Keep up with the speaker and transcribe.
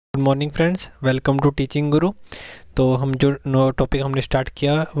Morning friends, welcome to teaching गुरु। तो हम जो टॉपिक हमने स्टार्ट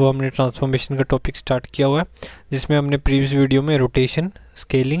किया वो हमने ट्रांसफॉर्मेशन का टॉपिक स्टार्ट किया हुआ है, जिसमें हमने प्रीवियस वीडियो में रोटेशन,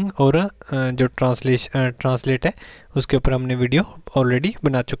 स्केलिंग और जो ट्रांसलेट है उसके ऊपर हमने वीडियो ऑलरेडी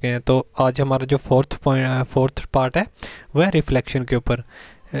बना चुके हैं। तो आज हमारा जो फोर्थ पार्ट है वह रिफ्लेक्शन के ऊपर,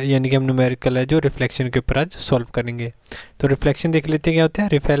 यानी कि हम न्यूमेरिकल है जो रिफ्लेक्शन के ऊपर आज सॉल्व करेंगे। तो रिफ्लेक्शन देख लेते हैं क्या होता है।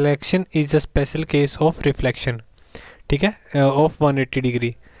 Reflection is a special case of reflection, ठीक है, of 180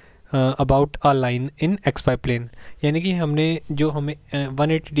 degree about a line in x Y plane. यानी कि हमें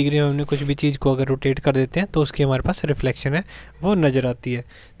 180 डिग्री में हमने कुछ भी चीज़ को अगर रोटेट कर देते हैं तो उसकी हमारे पास रिफ्लेक्शन है वो नज़र आती है।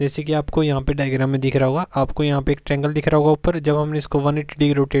 जैसे कि आपको यहाँ पे डायग्राम में दिख रहा होगा, आपको यहाँ पे एक ट्रायंगल दिख रहा होगा ऊपर। जब हमने इसको 180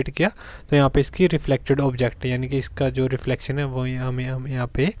 डिग्री रोटेट किया तो यहाँ पे इसकी रिफ्लेक्टेड ऑब्जेक्ट है, यानी कि इसका जो रिफ्लेक्शन है वो हमें यहाँ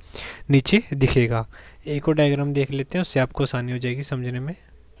पे नीचे दिखेगा। एक और डायग्राम देख लेते हैं, उससे आपको आसानी हो जाएगी समझने में।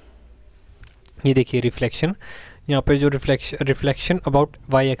 ये देखिए रिफ्लेक्शन, यहाँ पर जो रिफ्लेक्शन अबाउट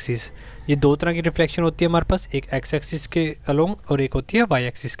वाई एक्सिस, ये दो तरह की रिफ्लेक्शन होती है हमारे पास, एक एक्स एक्सिस के अलोंग और एक होती है वाई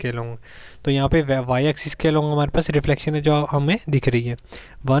एक्सिस के अलोंग। तो यहाँ पे वाई एक्सिस के अलोंग हमारे पास रिफ्लेक्शन है जो हमें दिख रही है।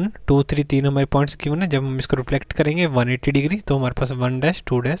 1 2 3 3 हमारे पॉइंट्स गिवन है। जब हम इसको रिफ्लेक्ट करेंगे 180 डिग्री तो हमारे पास 1 डैश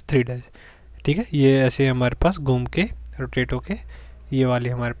 2 डैश 3 डैश, ठीक है। ये ऐसे हमारे पास घूम के रोटेट होके ये वाली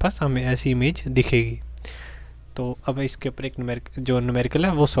हमारे पास हमें ऐसी इमेज दिखेगी। तो अब इसके ऊपर एक न्यूमेरिकल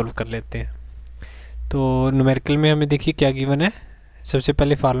है वो सॉल्व कर लेते हैं। तो न्यूमेरिकल में हमें देखिए क्या गिवन है। सबसे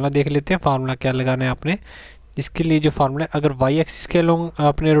पहले फार्मूला देख लेते हैं। फार्मूला क्या लगाना है आपने, इसके लिए जो फार्मूला है, अगर वाई एक्सिस के अलोंग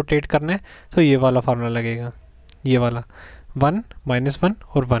आपने रोटेट करना है तो ये वाला फार्मूला लगेगा, ये वाला 1 -1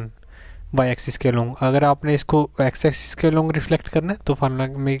 और 1 वाई एक्सिस के अलोंग। अगर आपने इसको एक्स एक्सिस के अलोंग रिफ्लेक्ट करना है तो फार्मूला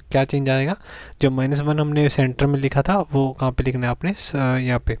में क्या चेंज आएगा, जो -1 हमने सेंटर में लिखा था वो कहाँ पे लिखना है आपने,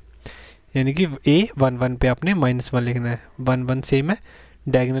 यहाँ पे, यानी कि A11 पे आपने -1 लिखना है। 1 1 सेम है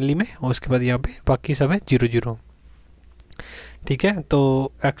डायगनली में, और उसके बाद यहाँ पे बाकी सब है 0 0, ठीक है। तो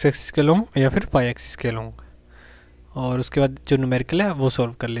एक्स एक्सिस के अलोंग या फिर वाई एक्सिस के अलोंग, और उसके बाद जो न्यूमेरिकल है वो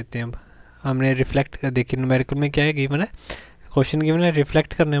सॉल्व कर लेते हैं। अब हमने रिफ्लेक्ट, देखिए न्यूमेरिकल में क्या है गिवन है, क्वेश्चन गिवन है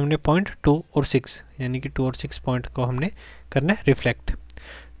रिफ्लेक्ट करने हमने पॉइंट 2 और 6, यानी कि 2 और 6 पॉइंट को हमने करना है रिफ्लेक्ट।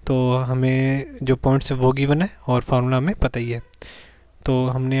 तो हमें जो पॉइंट्स वो गिवन है और फार्मूला हमें पता ही है। तो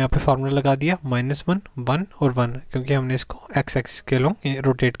हमने यहाँ पे फार्मूला लगा दिया -1 1 और 1, क्योंकि हमने इसको एक्स एक्सिस के अलोंग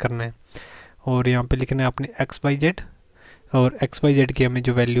रोटेट करना है। और यहाँ पे लिखना है आपने एक्स वाई जेड, और एक्स वाई जेड की हमें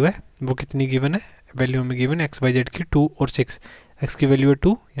जो वैल्यू है वो कितनी गिवन है, वैल्यू हमें गिवन है एक्स वाई जेड की 2 और 6। एक्स की वैल्यू है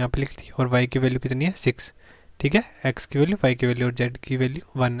 2 यहाँ पे लिख दी, और वाई की वैल्यू कितनी है 6, ठीक है। एक्स की वैल्यू, वाई की वैल्यू और जेड की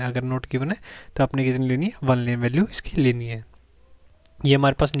वैल्यू 1 अगर नोट गिवन है तो आपने कितनी लेनी है, 1 वैल्यू इसकी लेनी है। ये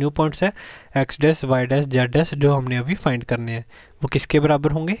हमारे पास न्यू पॉइंट्स है x dash Y dash Z dash, जो हमने अभी फाइंड करने हैं। वो किसके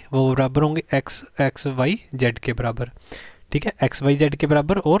बराबर होंगे, वो बराबर होंगे एक्स वाई जेड के बराबर, ठीक है, एक्स वाई जेड के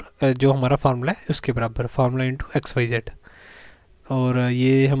बराबर, और जो हमारा फार्मूला है उसके बराबर, formula into x Y Z. और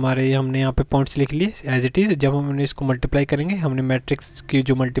ये हमने यहाँ पे पॉइंट्स लिख लिए एज इट इज़। जब हमने इसको मल्टीप्लाई करेंगे, हमने मैट्रिक्स की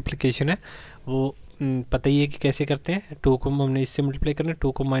जो मल्टीप्लिकेशन है वो पता ही है कि कैसे करते हैं। 2 को हमने इससे मल्टीप्लाई करना है,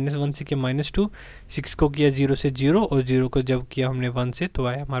 2 को -1 से किया -2, 6 को किया 0 से 0, और 0 को जब किया हमने 1 से तो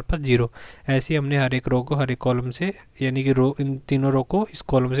आया हमारे पास 0। ऐसे ही हमने हर एक रो को हर एक कॉलम से, यानी कि इन तीनों रो को इस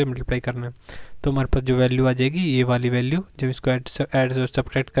कॉलम से मल्टीप्लाई करना है। तो हमारे पास जो वैल्यू आ जाएगी ये वाली वैल्यू, जब इसको ऐड और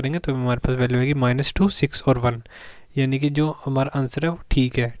सब्ट्रैक्ट करेंगे तो हमारे पास वैल्यू आएगी -2 6 और 1, यानी कि जो हमारा आंसर है वो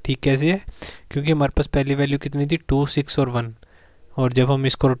ठीक है। ठीक कैसे है, क्योंकि हमारे पास पहली वैल्यू कितनी थी 2 6 और 1, और जब हम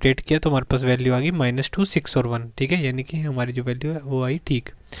इसको रोटेट किया तो हमारे पास वैल्यू आ गई -2 6 और 1, ठीक है। यानी कि हमारी जो वैल्यू है वो आई ठीक,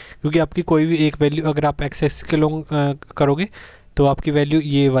 क्योंकि आपकी कोई भी एक वैल्यू अगर आप एक्स एक्सिस के लॉन्ग करोगे तो आपकी वैल्यू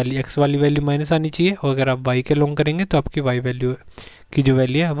ये वाली एक्स वाली वैल्यू माइनस आनी चाहिए, और अगर आप वाई के लॉन्ग करेंगे तो आपकी वाई वैल्यू की जो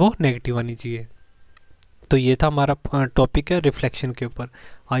वैल्यू है वो नेगेटिव आनी चाहिए। तो ये था हमारा टॉपिक है रिफ्लेक्शन के ऊपर।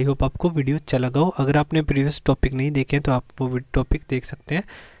 आई होप आपको वीडियो अच्छा लगा हो। अगर आपने प्रीवियस टॉपिक नहीं देखे तो आप वो टॉपिक देख सकते हैं,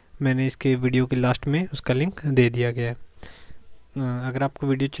 मैंने इसके वीडियो के लास्ट में उसका लिंक दे दिया गया है। अगर आपको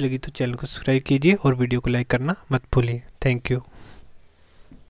वीडियो अच्छी लगी तो चैनल को सब्सक्राइब कीजिए और वीडियो को लाइक करना मत भूलिए। Thank you.